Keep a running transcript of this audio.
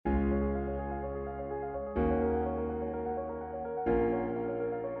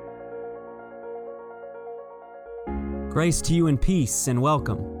Grace to you and peace and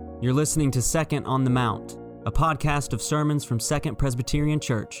welcome. You're listening to Second on the Mount, a podcast of sermons from Second Presbyterian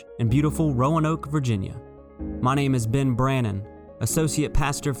Church in beautiful Roanoke, Virginia. My name is Ben Brannon, Associate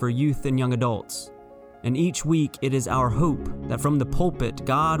Pastor for Youth and Young Adults. And each week it is our hope that from the pulpit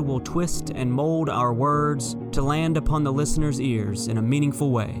God will twist and mold our words to land upon the listener's ears in a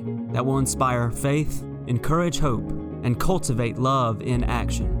meaningful way that will inspire faith, encourage hope, and cultivate love in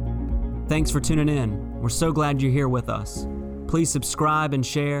action. Thanks for tuning in. We're so glad you're here with us. Please subscribe and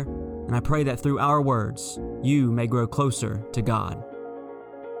share, and I pray that through our words, you may grow closer to God.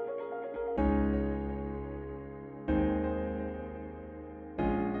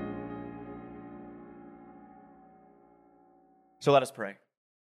 So let us pray.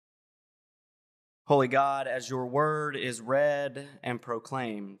 Holy God, as your word is read and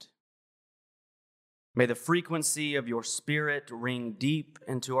proclaimed, may the frequency of your Spirit ring deep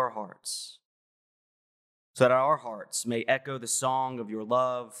into our hearts, so that our hearts may echo the song of your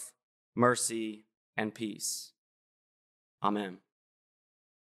love, mercy, and peace. Amen.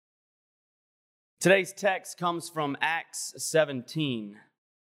 Today's text comes from Acts 17,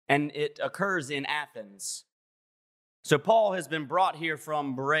 and it occurs in Athens. So Paul has been brought here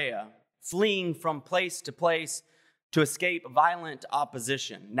from Berea, fleeing from place to place to escape violent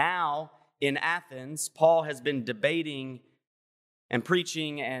opposition. Now, in Athens, Paul has been debating and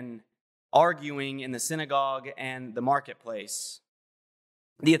preaching and arguing in the synagogue and the marketplace.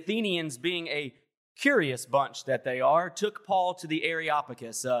 The Athenians, being a curious bunch that they are, took Paul to the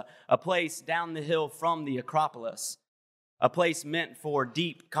Areopagus, a place down the hill from the Acropolis, a place meant for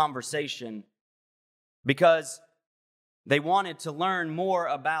deep conversation, because they wanted to learn more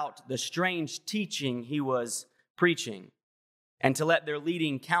about the strange teaching he was preaching, and to let their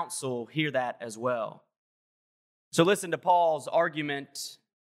leading council hear that as well. So listen to Paul's argument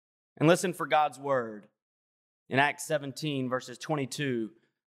and listen for God's word in Acts 17, verses 22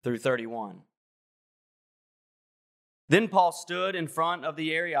 through 31. Then Paul stood in front of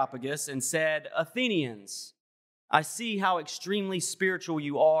the Areopagus and said, "Athenians, I see how extremely spiritual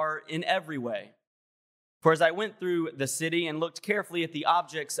you are in every way. For as I went through the city and looked carefully at the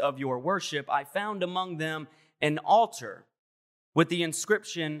objects of your worship, I found among them an altar with the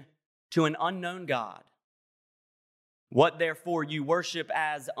inscription, 'To an unknown God.' What therefore you worship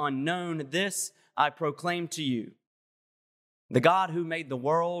as unknown, this I proclaim to you. The God who made the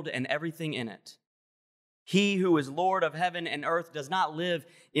world and everything in it, he who is Lord of heaven and earth, does not live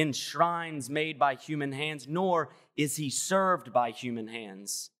in shrines made by human hands, nor is he served by human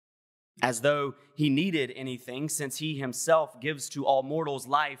hands, as though he needed anything, since he himself gives to all mortals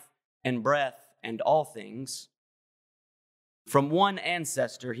life and breath and all things. From one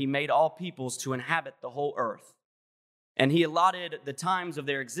ancestor he made all peoples to inhabit the whole earth. And he allotted the times of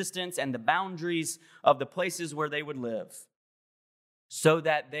their existence and the boundaries of the places where they would live, so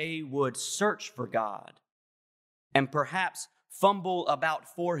that they would search for God and perhaps fumble about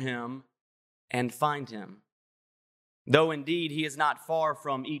for him and find him. Though indeed he is not far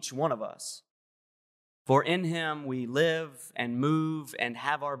from each one of us. For in him we live and move and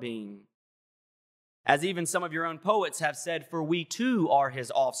have our being. As even some of your own poets have said, for we too are his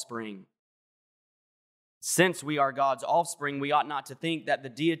offspring. Since we are God's offspring, we ought not to think that the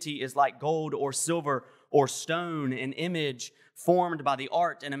deity is like gold or silver or stone, an image formed by the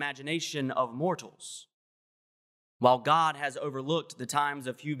art and imagination of mortals. While God has overlooked the times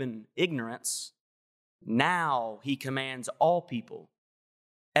of human ignorance, now he commands all people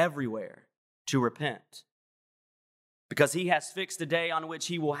everywhere to repent, because he has fixed a day on which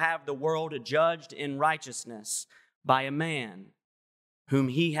he will have the world judged in righteousness by a man whom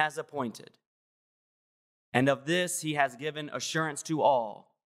he has appointed. And of this he has given assurance to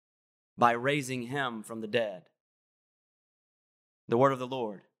all by raising him from the dead." The word of the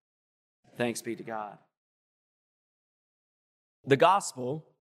Lord. Thanks be to God. The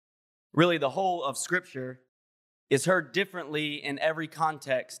gospel, really the whole of Scripture, is heard differently in every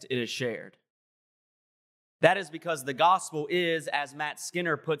context it is shared. That is because the gospel is, as Matt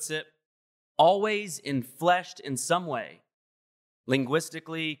Skinner puts it, always enfleshed in some way,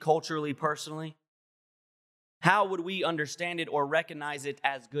 linguistically, culturally, personally. How would we understand it or recognize it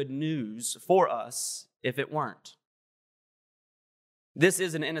as good news for us if it weren't? This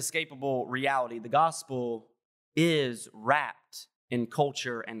is an inescapable reality. The gospel is wrapped in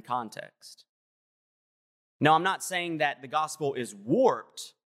culture and context. Now, I'm not saying that the gospel is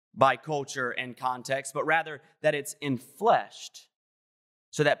warped by culture and context, but rather that it's enfleshed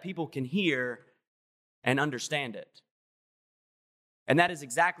so that people can hear and understand it. And that is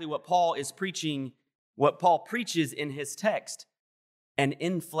exactly what Paul is preaching, what Paul preaches in his text, an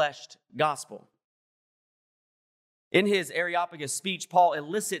enfleshed gospel. In his Areopagus speech, Paul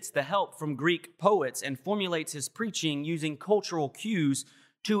elicits the help from Greek poets and formulates his preaching using cultural cues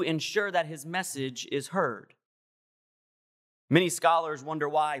to ensure that his message is heard. Many scholars wonder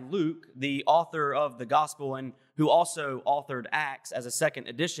why Luke, the author of the gospel and who also authored Acts as a second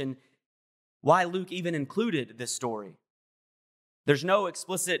edition, why Luke even included this story. There's no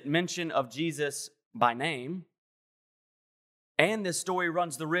explicit mention of Jesus by name, and this story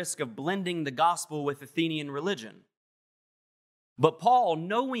runs the risk of blending the gospel with Athenian religion. But Paul,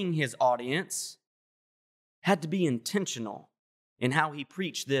 knowing his audience, had to be intentional in how he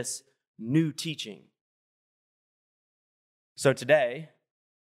preached this new teaching. So today,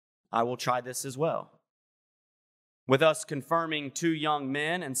 I will try this as well. With us confirming 2 young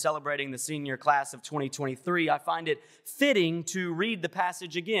men and celebrating the senior class of 2023, I find it fitting to read the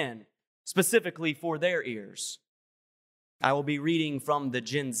passage again, specifically for their ears. I will be reading from the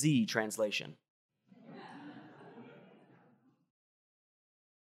Gen Z translation.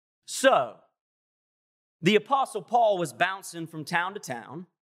 So, the Apostle Paul was bouncing from town to town,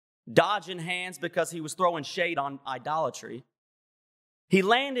 dodging hands because he was throwing shade on idolatry. He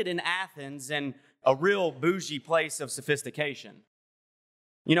landed in Athens, and a real bougie place of sophistication.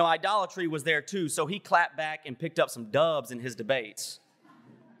 You know, idolatry was there too, so he clapped back and picked up some dubs in his debates.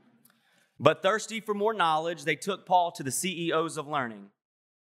 But thirsty for more knowledge, they took Paul to the CEOs of learning.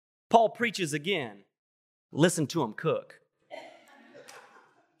 Paul preaches again. Listen to him cook.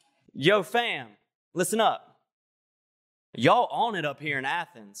 Yo, fam, listen up. Y'all on it up here in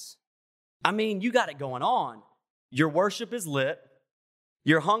Athens. I mean, you got it going on. Your worship is lit,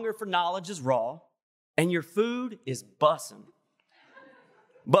 your hunger for knowledge is raw, and your food is bussin'.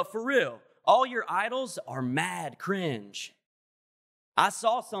 But for real, all your idols are mad cringe. I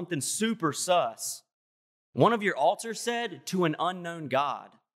saw something super sus. One of your altars said, "To an unknown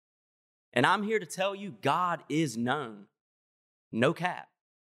God." And I'm here to tell you, God is known. No cap.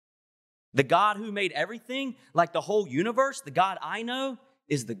 The God who made everything, like the whole universe, the God I know,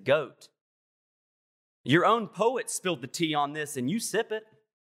 is the GOAT. Your own poet spilled the tea on this, and you sip it.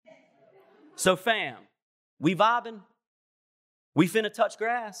 So fam, we vibing? We finna touch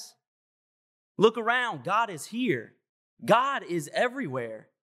grass? Look around, God is here. God is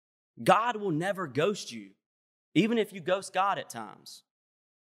everywhere. God will never ghost you, even if you ghost God at times.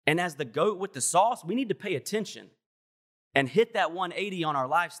 And as the goat with the sauce, we need to pay attention and hit that 180 on our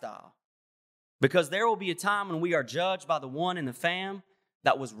lifestyle. Because there will be a time when we are judged by the one in the fam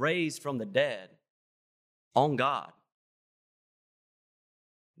that was raised from the dead on God.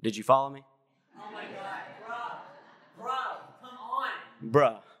 Did you follow me? Oh my God, bro, come on.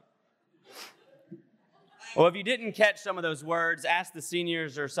 Bruh. Well, if you didn't catch some of those words, ask the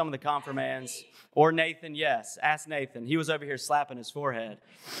seniors or some of the confirmands. Or Nathan, yes, ask Nathan. He was over here slapping his forehead.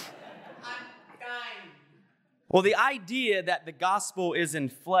 I'm dying. Well, the idea that the gospel is in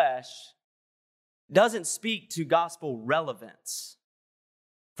flesh doesn't speak to gospel relevance.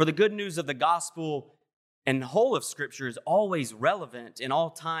 For the good news of the gospel and the whole of Scripture is always relevant in all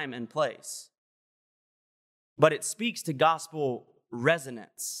time and place. But it speaks to gospel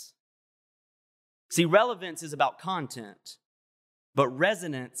resonance. See, relevance is about content, but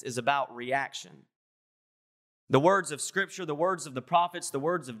resonance is about reaction. The words of Scripture, the words of the prophets, the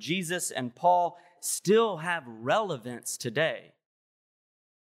words of Jesus and Paul still have relevance today.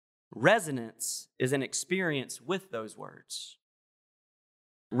 Resonance is an experience with those words.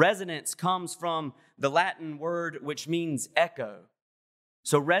 Resonance comes from the Latin word which means echo.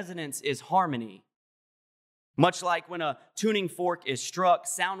 So resonance is harmony. Much like when a tuning fork is struck,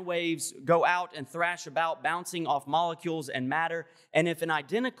 sound waves go out and thrash about, bouncing off molecules and matter. And if an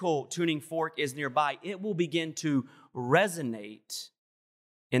identical tuning fork is nearby, it will begin to resonate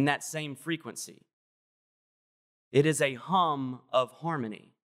in that same frequency. It is a hum of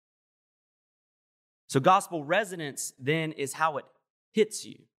harmony. So gospel resonance then is how it hits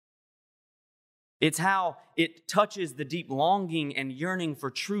you. It's how it touches the deep longing and yearning for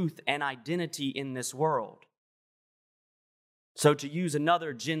truth and identity in this world. So to use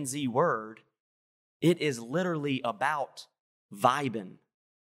another Gen Z word, it is literally about vibing.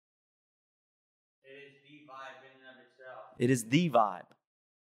 It is the vibe in and of itself. It is the vibe.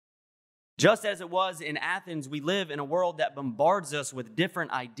 Just as it was in Athens, we live in a world that bombards us with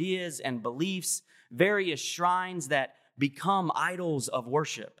different ideas and beliefs, various shrines that become idols of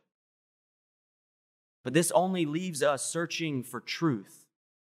worship. But this only leaves us searching for truth.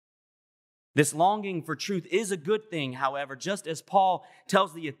 This longing for truth is a good thing, however, just as Paul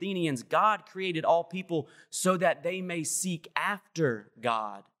tells the Athenians, God created all people so that they may seek after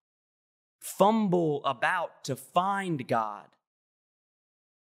God, fumble about to find God.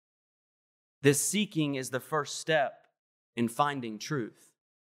 This seeking is the first step in finding truth.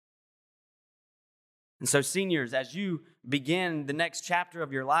 And so, seniors, as you begin the next chapter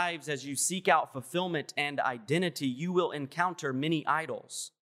of your lives, as you seek out fulfillment and identity, you will encounter many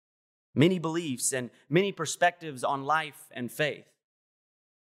idols, many beliefs, and many perspectives on life and faith.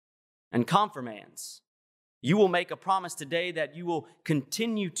 And confirmands, you will make a promise today that you will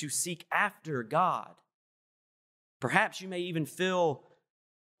continue to seek after God. Perhaps you may even feel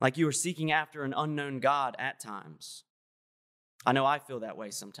like you are seeking after an unknown God at times. I know I feel that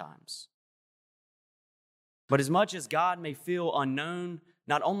way sometimes. But as much as God may feel unknown,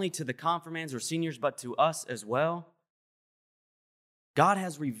 not only to the confirmands or seniors, but to us as well, God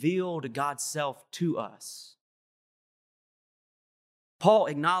has revealed God's self to us. Paul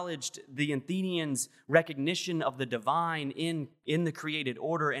acknowledged the Athenians' recognition of the divine in the created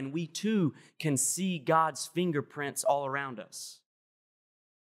order, and we too can see God's fingerprints all around us.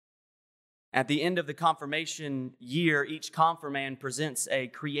 At the end of the confirmation year, each confirmand presents a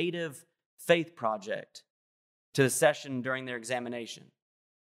creative faith project to the session during their examination.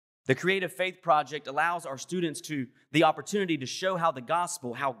 The Creative Faith Project allows our students the opportunity to show how the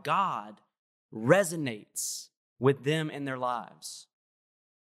gospel, how God resonates with them in their lives.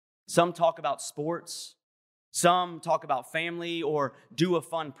 Some talk about sports, some talk about family or do a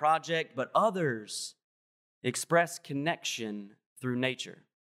fun project, but others express connection through nature.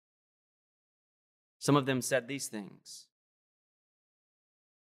 Some of them said these things.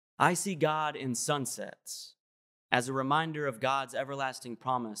 I see God in sunsets as a reminder of God's everlasting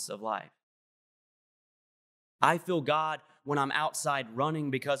promise of life. I feel God when I'm outside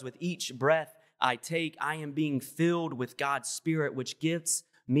running because with each breath I take, I am being filled with God's Spirit, which gives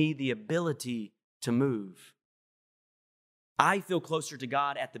me the ability to move. I feel closer to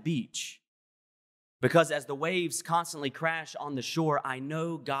God at the beach because as the waves constantly crash on the shore, I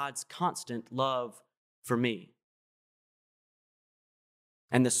know God's constant love for me.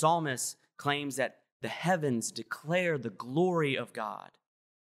 And the psalmist claims that the heavens declare the glory of God.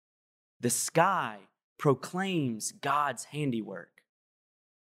 The sky proclaims God's handiwork.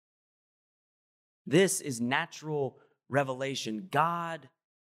 This is natural revelation, God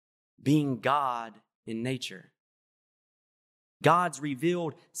being God in nature. God's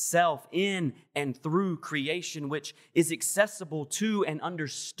revealed self in and through creation, which is accessible to and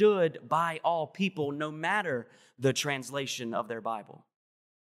understood by all people, no matter the translation of their Bible.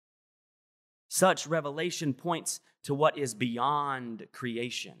 Such revelation points to what is beyond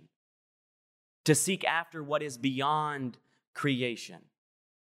creation, to seek after what is beyond creation,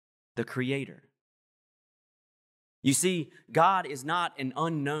 the Creator. You see, God is not an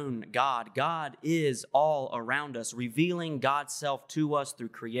unknown God. God is all around us, revealing God's self to us through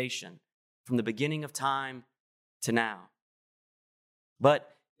creation, from the beginning of time to now.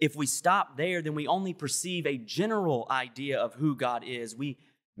 But if we stop there, then we only perceive a general idea of who God is. We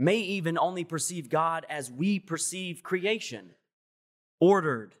may even only perceive God as we perceive creation,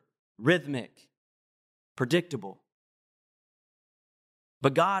 ordered, rhythmic, predictable.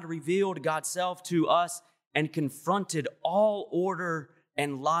 But God revealed God's self to us and confronted all order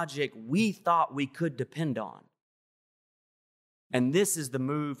and logic we thought we could depend on. And this is the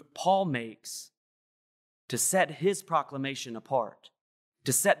move Paul makes to set his proclamation apart,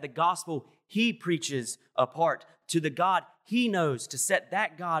 to set the gospel he preaches apart, to the God he knows, to set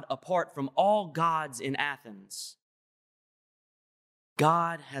that God apart from all gods in Athens.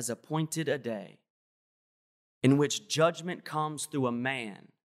 God has appointed a day in which judgment comes through a man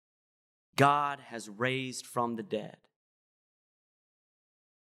God has raised from the dead.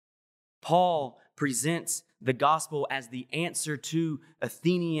 Paul presents the gospel as the answer to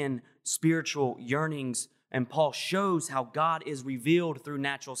Athenian spiritual yearnings, and Paul shows how God is revealed through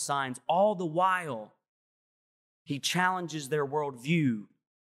natural signs. All the while, he challenges their worldview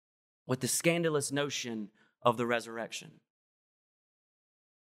with the scandalous notion of the resurrection.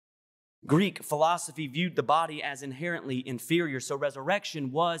 Greek philosophy viewed the body as inherently inferior, so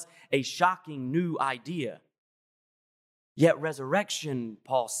resurrection was a shocking new idea. Yet resurrection,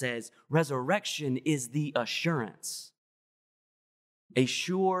 Paul says, resurrection is the assurance, a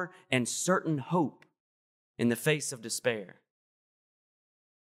sure and certain hope in the face of despair.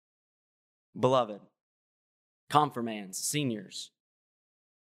 Beloved, confirmands, seniors,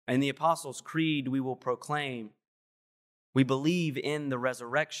 in the Apostles' Creed we will proclaim, we believe in the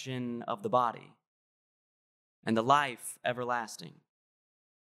resurrection of the body and the life everlasting,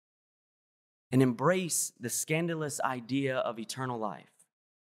 and embrace the scandalous idea of eternal life.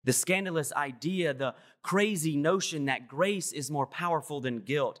 The scandalous idea, the crazy notion that grace is more powerful than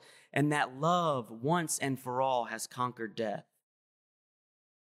guilt and that love once and for all has conquered death.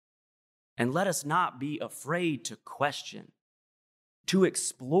 And let us not be afraid to question, to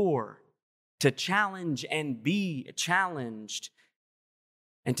explore, to challenge and be challenged,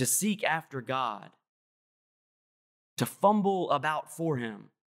 and to seek after God, to fumble about for Him.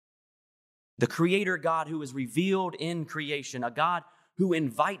 The Creator God who is revealed in creation, a God who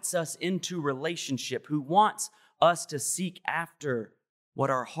invites us into relationship, who wants us to seek after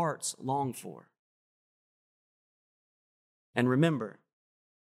what our hearts long for. And remember,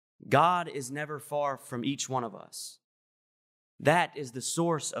 God is never far from each one of us. That is the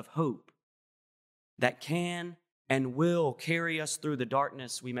source of hope that can and will carry us through the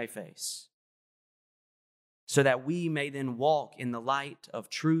darkness we may face, so that we may then walk in the light of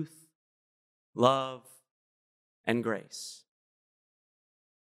truth, love, and grace.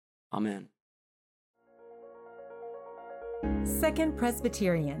 Amen. Second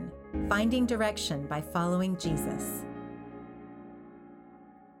Presbyterian, finding direction by following Jesus.